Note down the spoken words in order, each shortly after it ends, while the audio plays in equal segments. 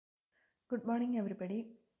Good morning, everybody.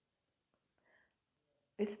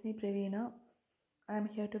 It's me, Praveena. I am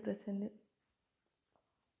here to present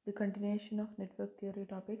the continuation of network theory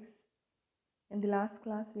topics. In the last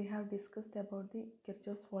class, we have discussed about the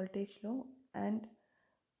Kirchhoffs voltage law, and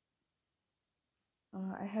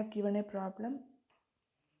I have given a problem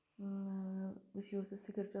which uses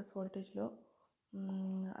the Kirchhoffs voltage law.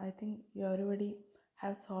 I think you already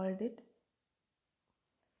have solved it.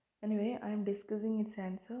 Anyway, I am discussing its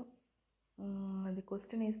answer. The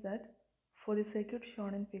question is that for the circuit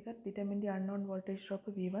shown in figure, determine the unknown voltage drop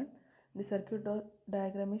V1. The circuit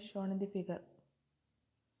diagram is shown in the figure.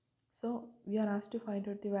 So we are asked to find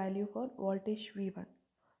out the value for voltage V1,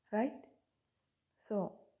 right?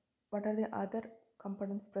 So what are the other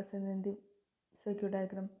components present in the circuit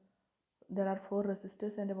diagram? There are 4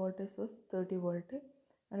 resistors and a voltage source 30 volt,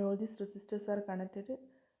 and all these resistors are connected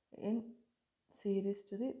in series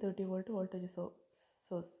to the 30 volt voltage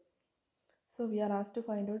source. So we are asked to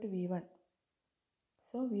find out V1.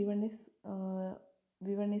 So V1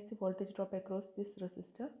 is the voltage drop across this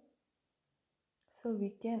resistor. So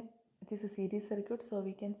it is a series circuit, so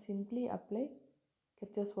we can simply apply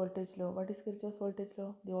Kirchhoffs voltage law. What is Kirchhoffs voltage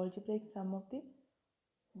law? The algebraic sum of the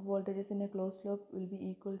voltages in a closed loop will be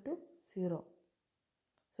equal to 0.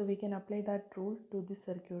 So we can apply that rule to this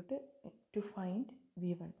circuit to find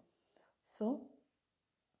V1. So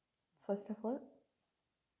first of all,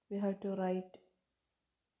 we have to write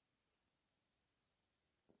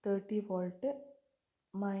 30 volt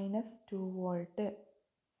minus 2 volt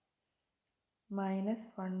minus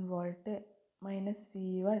 1 volt minus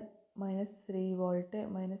V1 minus 3 volt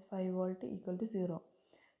minus 5 volt equal to 0.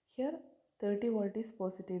 Here 30 volt is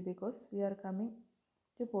positive because we are coming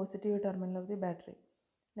to positive terminal of the battery.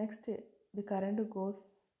 Next, the current goes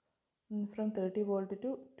from 30 volt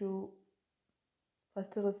to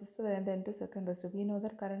first resistor and then to second resistor. We know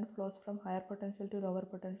that current flows from higher potential to lower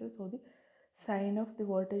potential, so the sign of the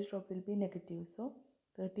voltage drop will be negative. So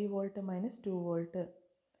 30 volt minus 2 volt.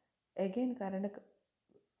 Again current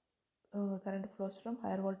flows from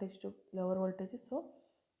higher voltage to lower voltage, so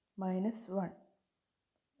minus 1.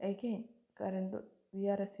 Again current, we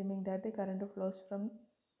are assuming that the current flows from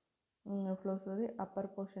the upper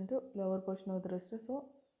portion to lower portion of the resistor, so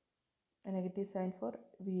a negative sign for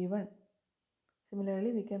V1.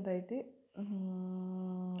 Similarly, we can write the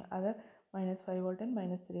other minus 5 volt and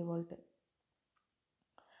minus 3 volt.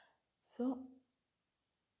 So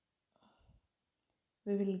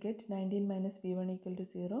we will get 19 minus V1 equal to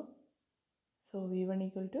 0. So V1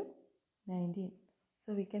 equal to 19.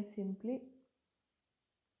 So we can simply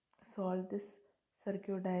solve this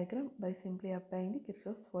circuit diagram by simply applying the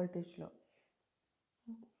Kirchhoffs voltage law.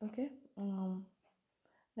 Okay.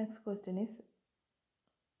 Next question is,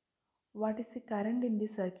 what is the current in the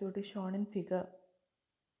circuit shown in figure,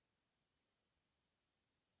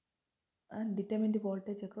 and determine the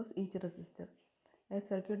voltage across each resistor. A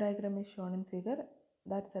circuit diagram is shown in figure.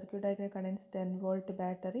 That circuit diagram contains 10 volt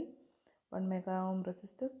battery, 1 mega ohm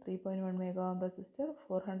resistor, 3.1 mega ohm resistor,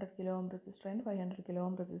 400 kilo ohm resistor and 500 kilo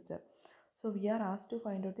ohm resistor. So we are asked to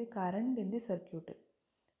find out the current in the circuit.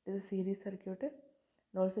 It is a series circuit,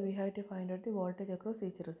 and also we have to find out the voltage across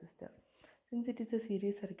each resistor. Since it is a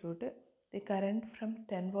series circuit, the current from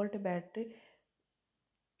 10 volt battery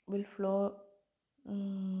will flow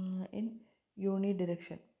in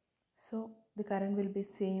unidirection. So the current will be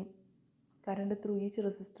same. Current through each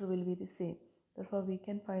resistor will be the same. Therefore, we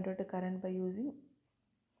can find out the current by using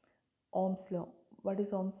Ohm's law. What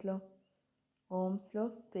is Ohm's law? Ohm's law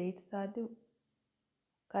states that the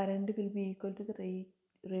current will be equal to the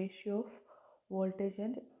ratio of voltage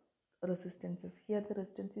and resistances. Here the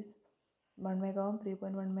resistance is 1 mega ohm,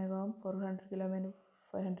 3.1 mega ohm, 400 kilo ohm and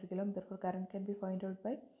 500 kilo ohm. Therefore, current can be found out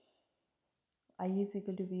by I is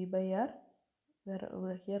equal to V by R.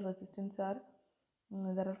 Here resistance are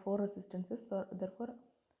there are 4 resistances, so therefore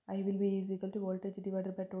I will be is equal to voltage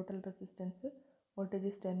divided by total resistance. Voltage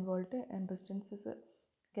is 10 volt and resistance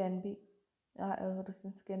can be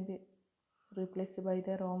replaced by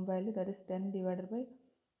their ohm value, that is 10 divided by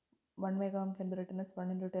 1 mega ohm can be written as 1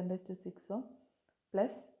 into 10 raised to 6 ohm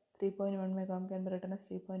plus 3.1 mega ohm can be written as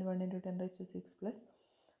 3.1 into 10 raised to 6 plus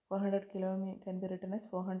 400 kilo ohm can be written as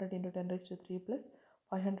 400 into 10 raised to 3 plus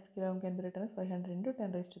 500 kilo ohm can be written as 500 into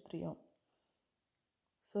 10 raised to 3 ohm.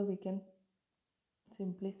 So we can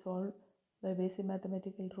simply solve by basic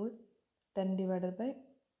mathematical rule. 10 divided by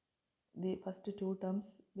the first two terms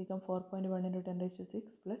become 4.1 into 10 raised to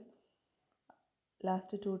 6 plus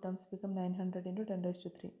last two terms become 900 into 10 raised to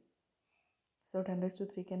 3. So 10 raised to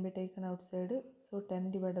 3 can be taken outside. So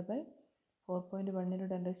 10 divided by 4.1 into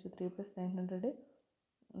 10 raised to 3 plus 900,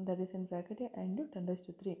 that is in bracket and 10 raised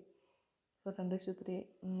to 3. So 10 raised to 3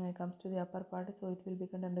 comes to the upper part, so it will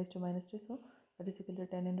become 10 raised to minus 3. So that is equal to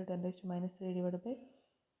 10 into 10 raised to minus 3 divided by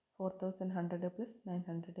 4100 plus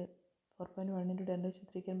 900. 4.1 into 10 raised to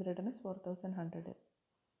 3 can be written as 4100.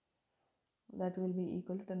 That will be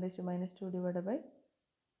equal to 10 raised to minus 2 divided by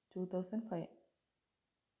 2005.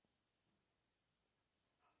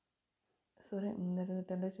 Sorry, that is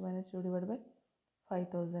 10 raised to minus 2 divided by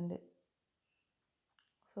 5000.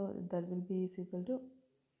 So that will be is equal to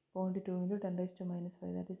 0.2 into 10 raised to minus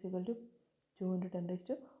 5. That is equal to 2 into 10 raised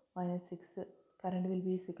to minus 6. Current will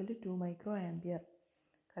be equal to 2 microampere.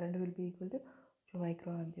 Current will be equal to 2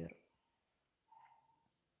 microampere.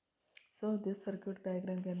 So this circuit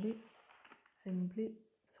diagram can be simply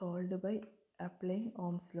solved by applying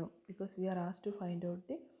Ohm's law, because we are asked to find out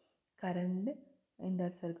the current in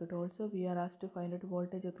that circuit. Also we are asked to find out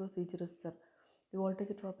voltage across each resistor. The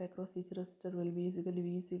voltage drop across each resistor will be equal to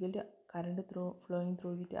V is equal to current flowing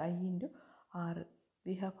through it I into R.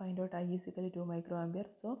 We have find out I is equal to 2 microampere.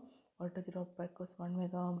 So voltage drop across 1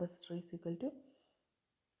 mega ohm resistor is equal to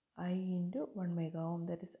I into 1 mega ohm.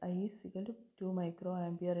 That is I is equal to 2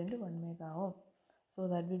 microampere into 1 mega ohm. So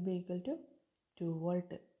that will be equal to 2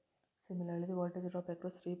 volt. Similarly, the voltage drop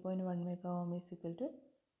across 3.1 mega ohm is equal to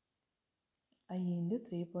I into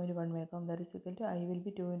 3.1 mega ohm. That is equal to I will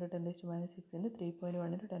be 2 into 10 raised to minus 6 into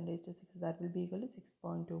 3.1 into 10 raised to 6. That will be equal to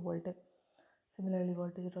 6.2 volt. Similarly,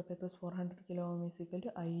 voltage drop across 400 kilo ohm is equal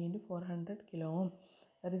to I into 400 kilo ohm.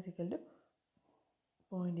 That is equal to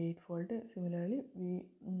 0.8 volt. Similarly,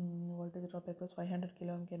 voltage drop across 500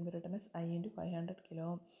 kilo ohm can be written as I into 500 kilo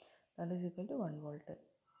ohm. That is equal to 1 volt.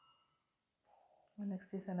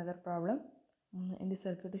 Next is another problem. In the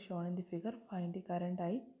circuit is shown in the figure, find the current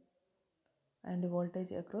I and the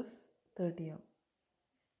voltage across 30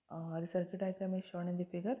 ohm. The circuit diagram is shown in the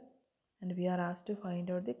figure, and we are asked to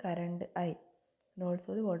find out the current I and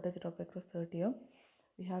also the voltage drop across 30 ohm.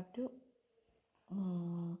 We have to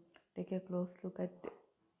take a close look at.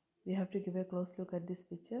 We have to give a close look at this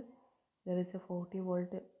picture. There is a 40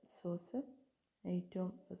 volt source, 8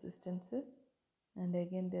 ohm resistance, and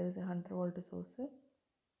again there is a 100 volt source,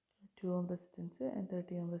 2 ohm resistance and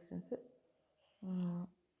 30 ohm resistance.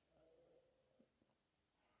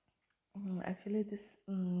 Actually this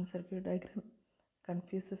circuit diagram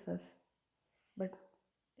confuses us, but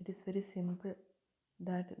it is very simple,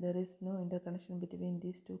 that there is no interconnection between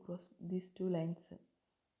these two lines.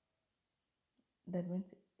 That means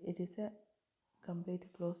it is a complete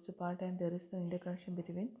closed part and there is no interconnection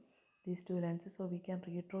between these two lines. So we can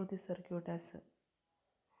redraw the circuit as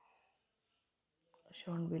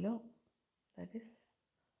shown below. That is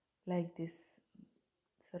like this.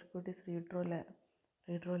 Circuit is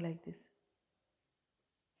redraw like this.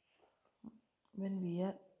 When we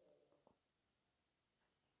are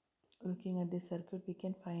looking at this circuit, we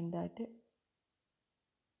can find that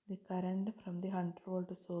the current from the 100 volt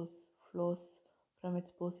source flows from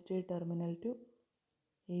its positive terminal to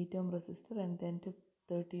 8 ohm resistor and then to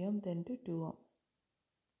 30 ohm, then to 2 ohm.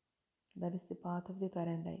 That is the path of the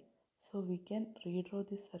current I. So we can redraw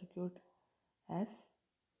this circuit as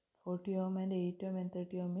 40 ohm and 8 ohm and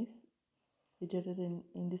 30 ohm is situated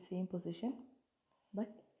in the same position, but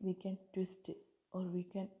we can twist it, or we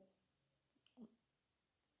can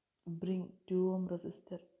bring 2 ohm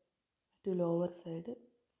resistor to lower side.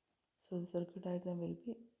 So the circuit diagram will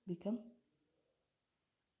become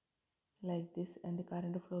like this and the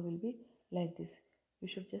current flow will be like this. You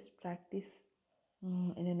should just practice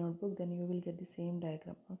in a notebook, then you will get the same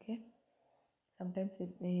diagram. Okay, sometimes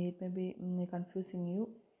it may be confusing you,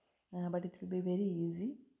 but it will be very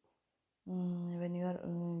easy when you are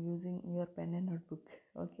using your pen and notebook.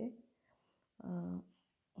 Okay,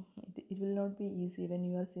 it will not be easy when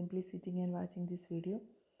you are simply sitting and watching this video.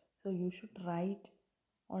 So you should write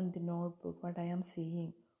on the notebook what I am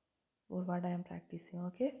saying or what I am practicing.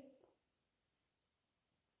 Okay,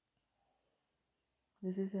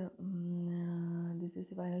 this is a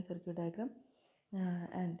final circuit diagram,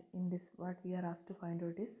 and in this what we are asked to find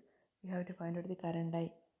out is we have to find out the current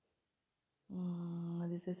I.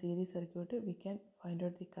 This is a series circuit. We can find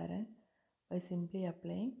out the current by simply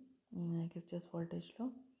applying Kirchhoffs voltage law.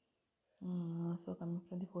 So coming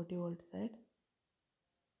from the 40 volt side,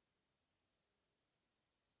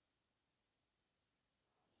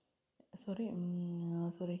 sorry,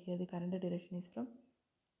 here the current direction is from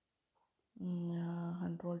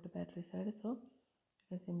 100 volt battery side. So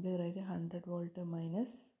you can simply write 100 volt minus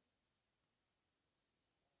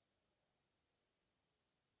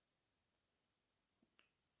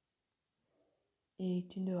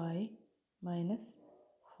 8 into I minus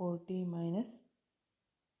 40 minus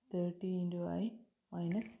 30 into I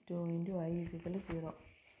minus 2 into I is equal to 0.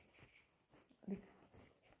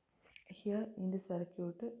 here in the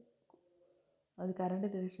circuit the current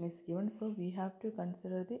direction is given, so we have to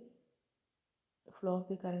consider the flow of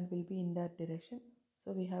the current will be in that direction.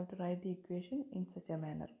 So we have to write the equation in such a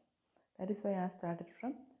manner. That is why I started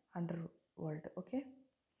from 100 volt. Okay.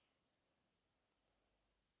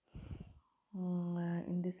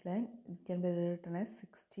 In this line it can be written as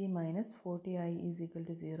 60 minus 40i is equal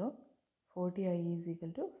to 0. 40i is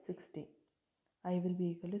equal to 60. I will be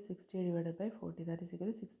equal to 60 divided by 40, that is equal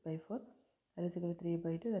to 6 by 4, that is equal to 3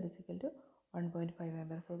 by 2, that is equal to 1.5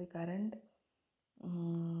 ampere. So the current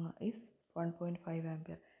is 1.5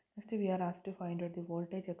 ampere. Next we are asked to find out the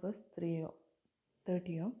voltage across 30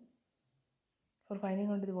 ohm. For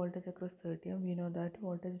finding out the voltage across 30 ohm, we know that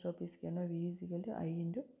voltage drop is given, V is equal to I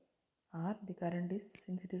into R. The current is,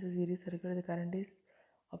 since it is a series circuit, the current is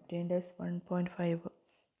obtained as 1.5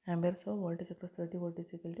 ampere. So voltage across 30 volt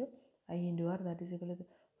is equal to I into R, that is equal to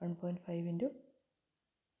 1.5 into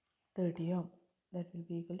 30 ohm, that will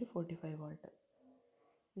be equal to 45 volt.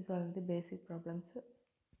 These are the basic problems,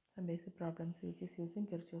 some basic problems which is using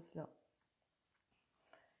Kirchhoffs law.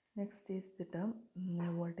 Next is the term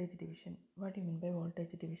voltage division. What do you mean by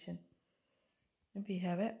voltage division? We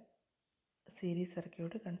have a series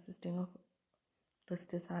circuit consisting of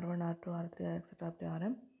resistors R1, R2, R3, etc. up to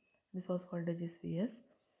Rm. The source voltage is Vs.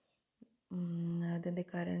 Then the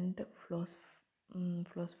current flows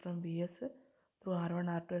from Vs through R1,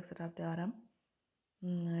 R2, etc. up to Rm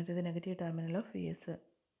to the negative terminal of Vs.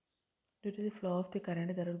 Due to the flow of the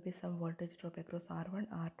current, there will be some voltage drop across R1,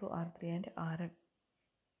 R2, R3 and Rm.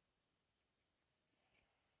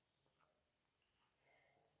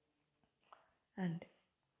 And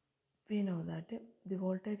we know that the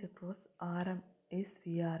voltage across Rm is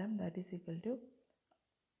Vrm, that is equal to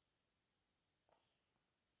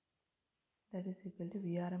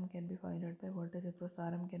Vrm can be found out by voltage across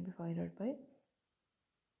Rm can be found out by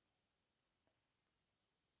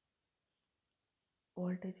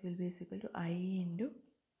voltage will be equal to I into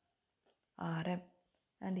Rm,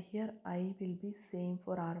 and here I will be same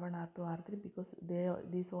for R1, R2, R3 because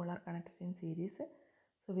these all are connected in series.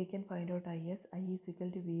 So we can find out I is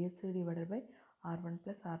equal to Vs divided by R1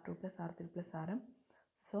 plus R2 plus R3 plus Rm.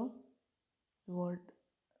 So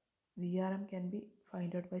Vrm can be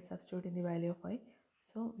find out by substituting the value of I.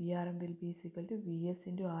 So Vrm will be equal to Vs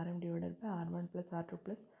into Rm divided by R1 plus R2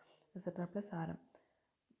 plus etc. plus Rm.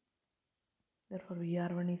 Therefore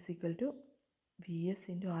Vr1 is equal to Vs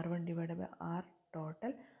into R1 divided by R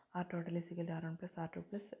total. R total is equal to R1 plus R2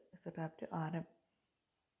 plus etc. up to Rm.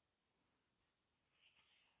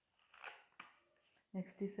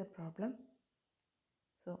 Next is a problem.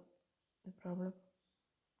 So the problem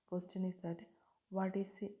question is that what is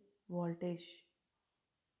the voltage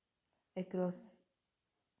across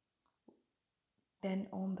 10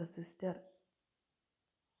 ohm resistor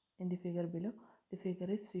in the figure below. The figure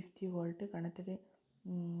is 50 volt connected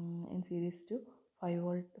in series to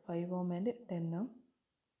 5 ohm and 10 ohm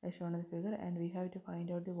as shown in the figure, and we have to find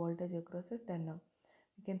out the voltage across 10 ohm.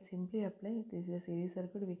 We can simply apply, this is a series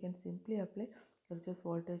circuit, we can simply apply Kirchhoffs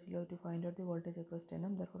voltage law to find out the voltage across 10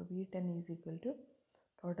 ohm. Therefore V10 is equal to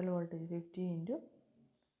total voltage 50 into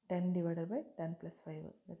 10 divided by 10 plus 5,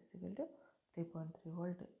 that is equal to 3.3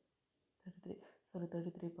 volt,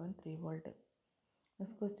 33.3 volt.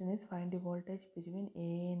 Next question is find the voltage between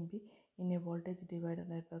A and B in a voltage divider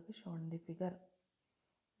network shown in the figure.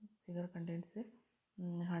 Figure contains a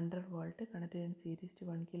 100 volt connected in series to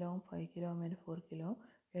 1 kilo ohm, 5 kilo ohm and 4 kilo ohm.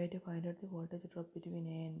 We have to find out the voltage drop between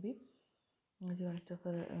A and B. Given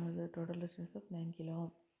for the total resistance of 9 kilo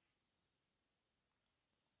ohm.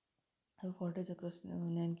 The voltage across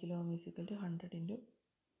 9 kilo ohm is equal to 100 into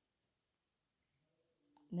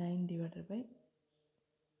 9 divided by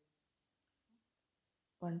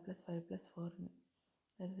 1 plus 5 plus 4,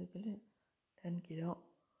 that is equal to 10 kilo ohm.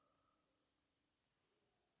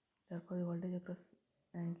 Therefore the voltage across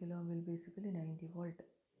 9 kilo ohm will be equal to 90 volt.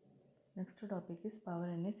 Next topic is power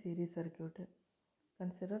in a series circuit.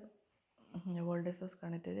 Consider a voltage was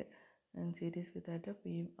connected in series with that of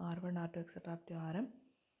R1, R2, etc. up to Rm.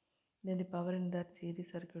 Then the power in that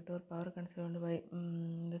series circuit or power consumed by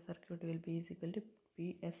the circuit will be equal to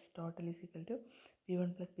PS total is equal to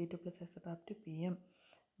P1 plus P2 plus etc. up to Pm,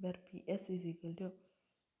 where PS is equal to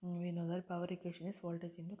we know that power equation is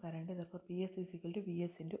voltage into current. Therefore PS is equal to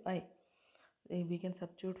Vs into I. We can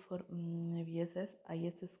substitute for Vs as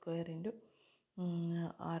Is square into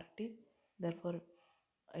RT. Therefore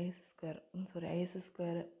Is square Is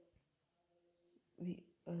square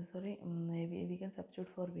we can substitute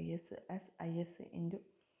for Vs as Is into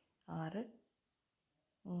R,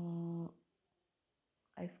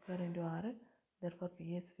 I square into R. Therefore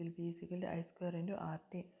PS will be equal to I square into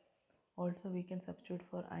RT. Also we can substitute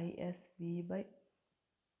for I as V by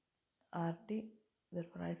RT.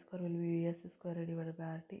 Therefore I square will be Vs square divided by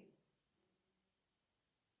RT.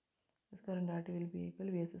 Square and RT will be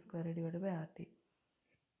equal Vs square divided by RT.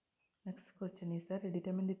 Next question is that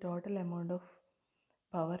determine the total amount of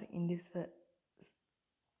power in this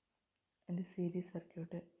series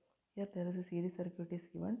circuit. Here there is a series circuit is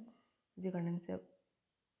given which contains a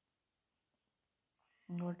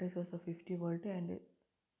voltage source of 50 volt and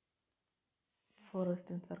 4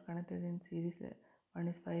 resistors are connected in series. One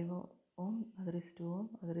is 5 ohm, other is 2 ohm,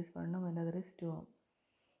 other is 1 ohm and other is 2 ohm.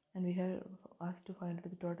 And we have asked to find out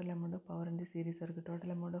the total amount of power in the series circuit.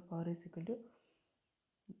 Total amount of power is equal to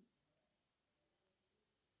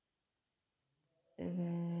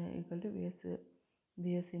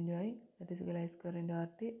Vs into I, that is equal I square into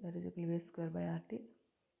RT, that is equal Vs square by RT.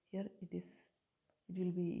 Here it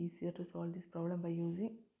will be easier to solve this problem by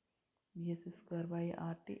using Vs square by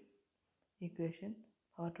RT equation.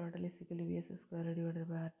 Power total is equal to Vs square divided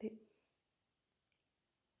by RT,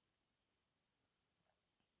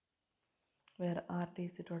 where RT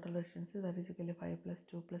is the total resistance, that is equal to 5 plus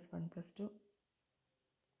 2 plus 1 plus 2.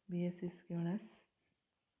 Vs is given as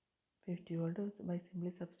 50 volts. By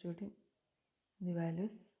simply substituting the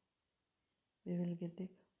values, we will get the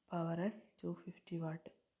power as 250 watt.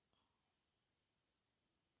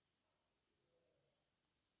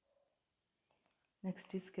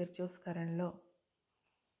 Next is Kirchhoffs current law.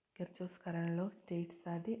 Kirchhoffs current law states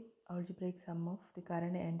that the algebraic sum of the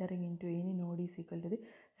current entering into any node is equal to the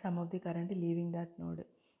sum of the current leaving that node.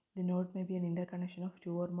 The node may be an interconnection of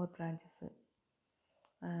 2 or more branches.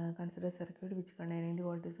 Consider a circuit which containing the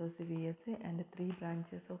voltage source Vs and 3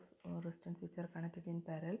 branches of resistance which are connected in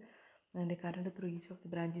parallel, and the current through each of the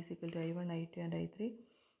branches is equal to I1, I2 and I3,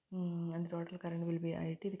 and the total current will be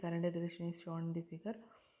IT. The current direction is shown in the figure.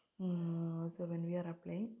 So when we are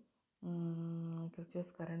applying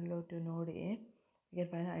Kirchhoff's current law to node A, we can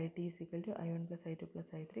find IT is equal to I1 plus I2 plus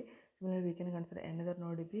I3. Similarly, we can consider another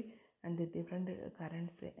node B and the different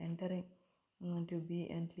currents entering to B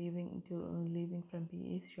and leaving from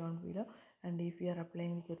B is shown below. And if we are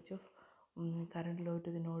applying the Kirchhoff current law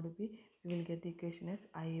to the node B, we will get the equation as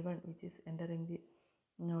I1 which is entering the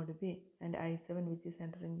node B, and I7 which is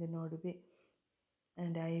entering the node B,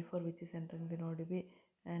 and I4 which is entering the node B,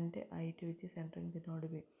 and I2 which is entering the node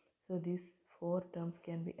B. So these 4 terms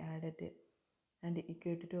can be added and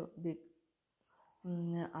equate to the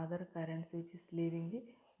other currents which is leaving the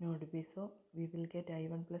node B. So we will get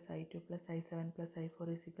I1 plus I2 plus I7 plus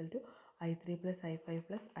I4 is equal to I3 plus I5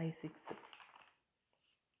 plus I6.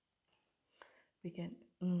 We can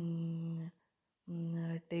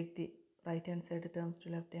take the right hand side terms to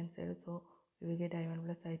left hand side. So we will get I1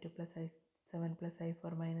 plus I2 plus I7 plus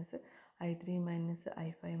I4 minus I3 minus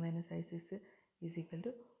I5 minus I6 is equal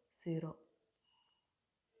to 0.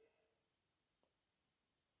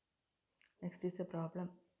 Next is a problem.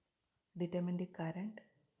 Determine the current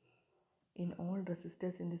in all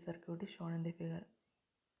resistors in the circuit is shown in the figure.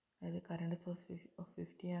 The current source of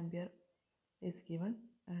 50 ampere is given,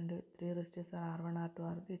 and 3 resistors are R1, R2,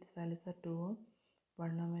 R3. Its values are 2 ohm,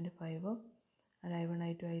 1 ohm and 5 ohm, and I1,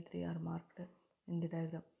 I2, I3 are marked in the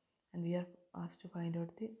diagram. And we are asked to find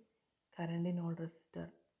out the current in all resistor.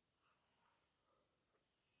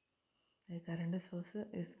 The current source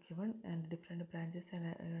is given and different branches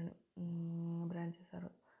and branches are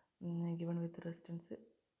given with resistance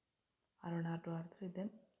R1, R2, R3. Then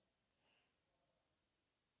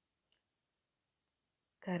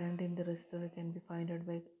current in the resistor can be find out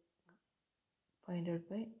by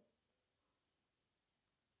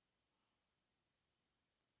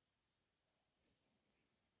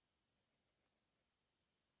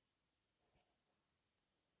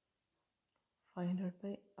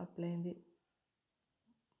applying the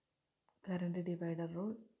current divider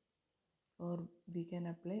rule, or we can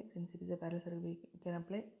apply, since it is a parallel circuit, we can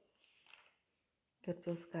apply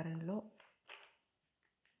Kirchhoff's current law.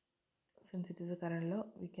 Since it is a current law,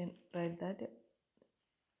 we can write that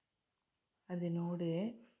at the node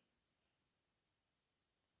A,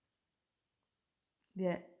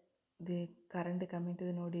 the current coming to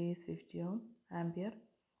the node A is 50 ohm ampere.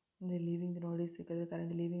 The leaving the node is equal to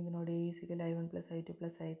current leaving the node A is equal to I1 plus I2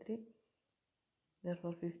 plus I3.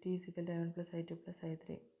 Therefore 50 is equal to I1 plus I2 plus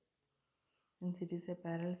I3. Since it is a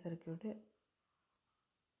parallel circuit,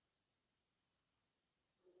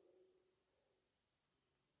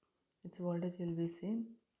 its voltage will be same.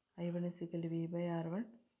 I1 is equal to V by R1,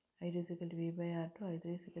 I2 is equal to V by R2,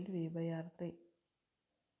 I3 is equal to V by R3.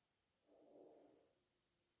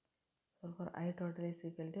 So for I total is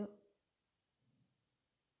equal to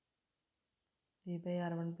V by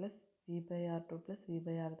R1 plus V V by R2 plus V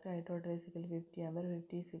by R3. I total is equal to 50 ampere.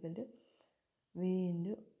 50 is equal to V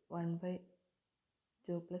into 1 by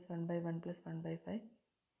 2 plus 1 by 1 plus 1 by 5.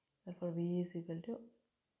 Therefore, V is equal to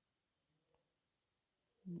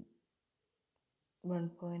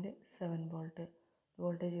 1.7 volt. The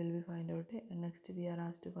voltage will be find out. And next we are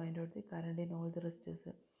asked to find out the current in all the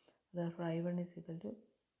resistors. Therefore, I1 is equal to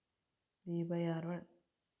V by R1.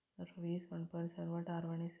 Therefore, V is 1.7 volt.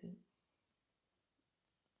 R1 is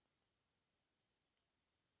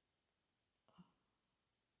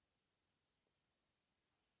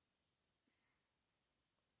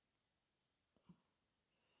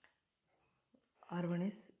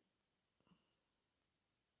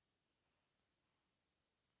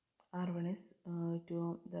R1 is 2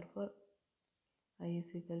 ohm. Therefore, I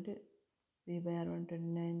is equal to V by R1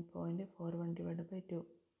 29.41 divided by 2.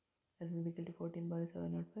 That will be equal to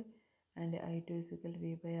 14.705. And I2 is equal to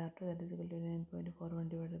V by R2, that is equal to 29.41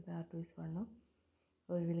 divided by R2 is 1 ohm.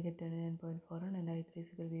 So we will get 29.41, and I3 is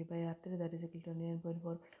equal to V by R3, that is equal to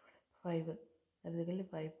 29.45. That is equal to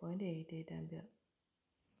 5.88 ampere.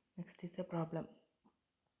 Next is a problem.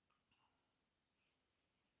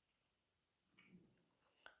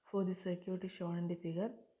 For the circuit shown in the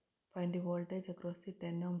figure, find the voltage across the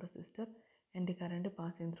 10 ohm resistor and the current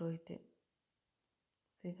passing through it.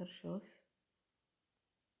 Figure shows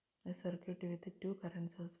a circuit with two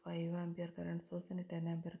current source, 5 ampere current source and 10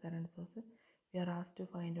 ampere current source. We are asked to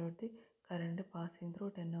find out the current passing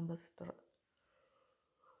through 10 ohm resistor.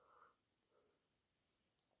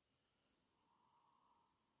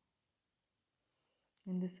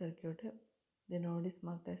 In this circuit, the node is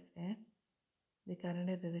marked as A. The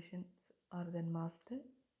current directions are then marked.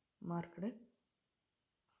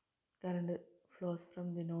 Current flows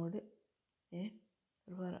from the node A.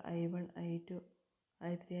 For I1, I2,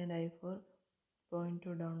 I3 and I4 point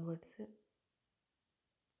to downwards.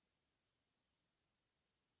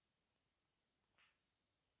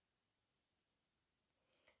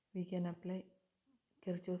 We can apply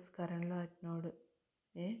Kirchhoffs current law at node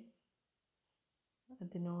A.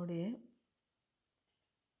 At the node A,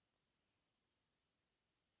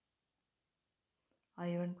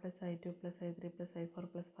 I1 plus I2 plus I3 plus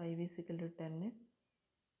I4 plus 5 is equal to 10.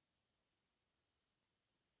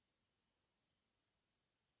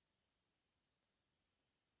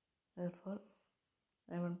 Therefore,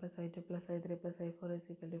 I1 plus I2 plus I3 plus I4 is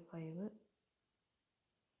equal to 5.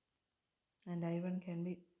 And I1 can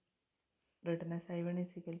be written as I1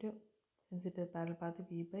 is equal to, since it is parallel path,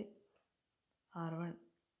 V by R1.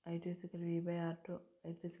 I2 is equal to V by R2.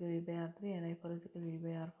 I3 is equal to V by R3. And I4 is equal to V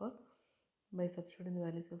by R4. By substituting the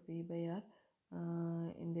values of V by R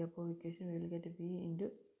in the above equation, we will get V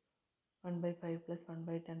into 1 by 5 plus 1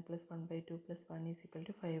 by 10 plus 1 by 2 plus 1 is equal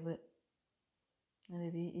to 5.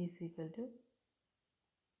 And V is equal to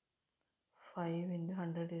 5 into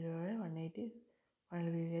 100 divided by 180.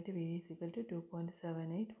 Finally, we get V is equal to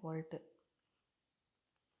 2.78 volt.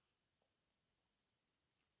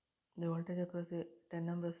 The voltage across a 10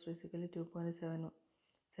 ohm resistor is equal to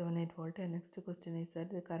 2.78 volt. And next question is that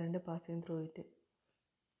the current passing through it.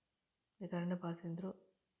 The current passing through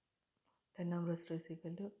 10 ohm resistor is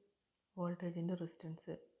equal to voltage into resistance.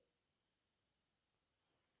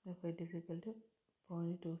 Therefore, it is equal to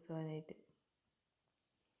 0.278.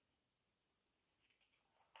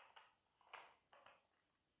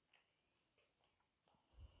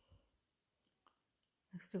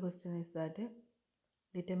 Next question is that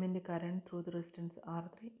determine the current through the resistance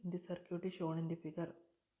R3 in the circuit shown in the figure.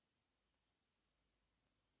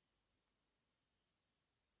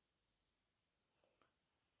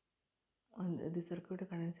 And the circuit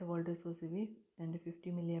contains a voltage source V and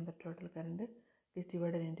 50 milliampere total current is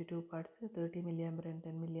divided into two parts, 30 milliampere and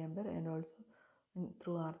 10 milliampere, and also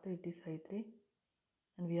through R3 it is I3.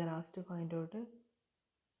 And we are asked to find out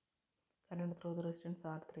current through the resistance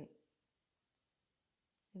R3.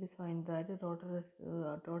 It is find that total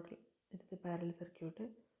it is a parallel circuit, so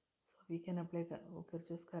we can apply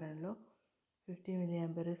Kirchhoffs current law. 50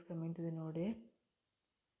 milliampere is coming to the node A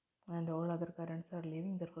and all other currents are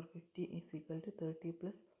leaving. Therefore, 50 is equal to 30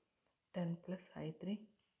 plus 10 plus I3.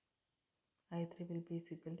 I3 will be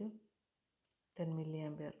equal to 10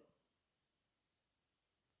 milliampere.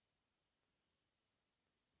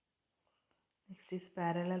 Next is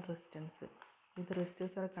parallel resistance. If the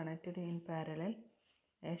resistors are connected in parallel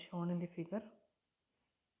as shown in the figure,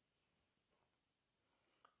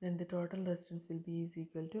 then the total resistance will be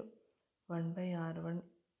equal to 1 by R1.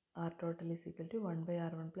 R total is equal to 1 by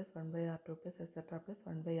R1 plus 1 by R2 plus etc. plus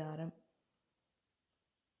 1 by Rm.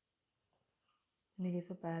 In the case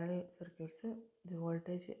of parallel circuits, the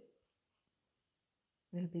voltage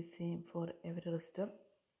will be same for every resistor.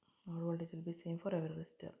 Node voltage will be same for every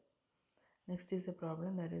resistor. Next is a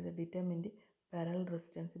problem that is determine the parallel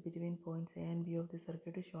resistance between points A and B of the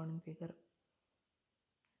circuit shown in figure.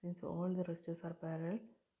 Since all the resistors are parallel,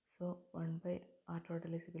 so 1 by R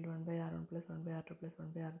total is equal to 1 by R1 plus 1 by R2 plus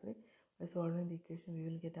 1 by R3. By solving the equation, we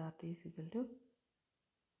will get RT is equal to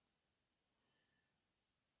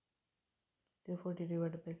 240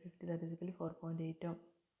 divided by 50, that is equal to 4.8 ohm.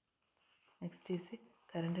 Next is the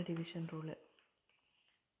current division rule.